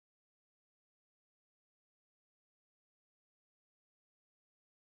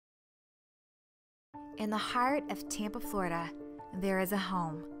In the heart of Tampa, Florida, there is a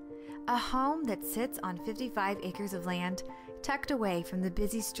home that sits on 55 acres of land tucked away from the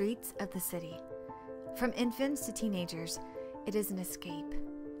busy streets of the city. From infants to teenagers, it is an escape,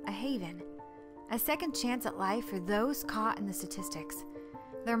 a haven, a second chance at life for those caught in the statistics.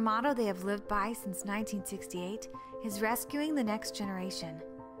 Their motto they have lived by since 1968 is rescuing the next generation.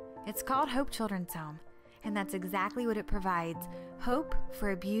 It's called Hope Children's Home, and that's exactly what it provides: hope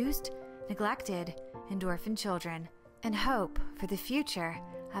for abused, neglected, and orphaned children, and hope for the future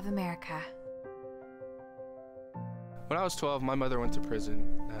of America. When I was 12, my mother went to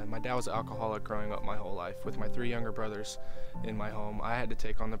prison. My dad was an alcoholic growing up my whole life. With my 3 younger brothers in my home, I had to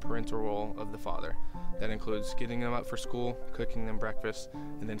take on the parental role of the father. That includes getting them up for school, cooking them breakfast,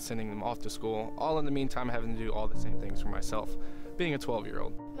 and then sending them off to school, all in the meantime having to do all the same things for myself, being a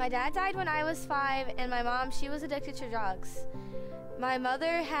 12-year-old. My dad died when I was 5, and my mom, she was addicted to drugs. My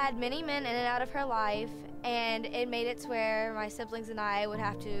mother had many men in and out of her life, and it made it to where my siblings and I would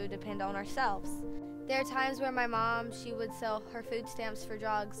have to depend on ourselves. There are times where my mom, she would sell her food stamps for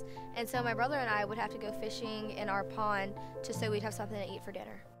drugs, and so my brother and I would have to go fishing in our pond just so we'd have something to eat for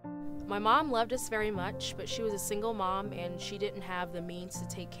dinner. My mom loved us very much, but she was a single mom and she didn't have the means to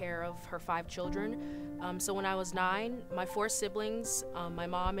take care of her 5 children. So when I was 9, my 4 siblings, my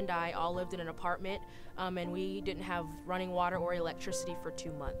mom and I all lived in an apartment, and we didn't have running water or electricity for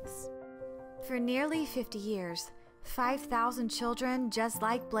 2 months. For nearly 50 years, 5,000 children just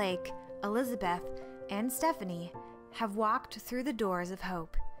like Blake, Elizabeth, and Stephanie have walked through the doors of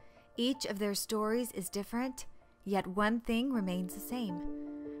hope. Each of their stories is different, yet one thing remains the same: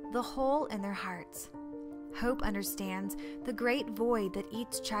 the hole in their hearts. Hope understands the great void that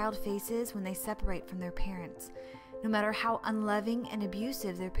each child faces when they separate from their parents, no matter how unloving and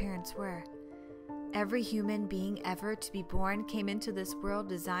abusive their parents were. Every human being ever to be born came into this world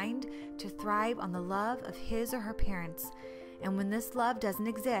designed to thrive on the love of his or her parents, and when this love doesn't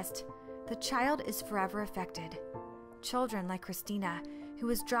exist, the child is forever affected. Children like Christina, who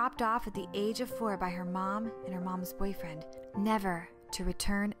was dropped off at the age of 4 by her mom and her mom's boyfriend, never to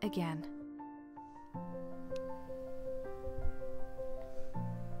return again.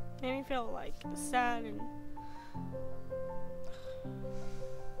 Made me feel like sad and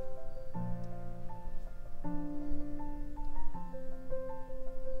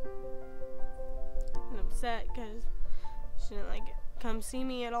upset because she didn't come see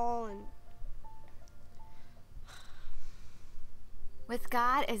me at all. And with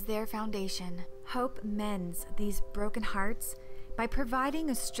God as their foundation, Hope mends these broken hearts by providing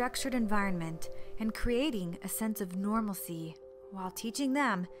a structured environment and creating a sense of normalcy, while teaching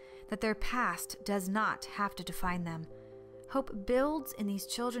them that their past does not have to define them. Hope builds in these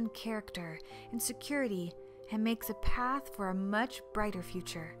children character and security and makes a path for a much brighter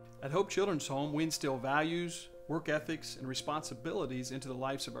future. At Hope Children's Home, we instill values, work ethics, and responsibilities into the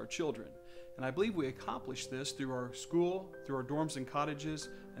lives of our children. And I believe we accomplish this through our school, through our dorms and cottages,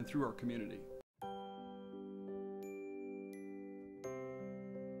 and through our community.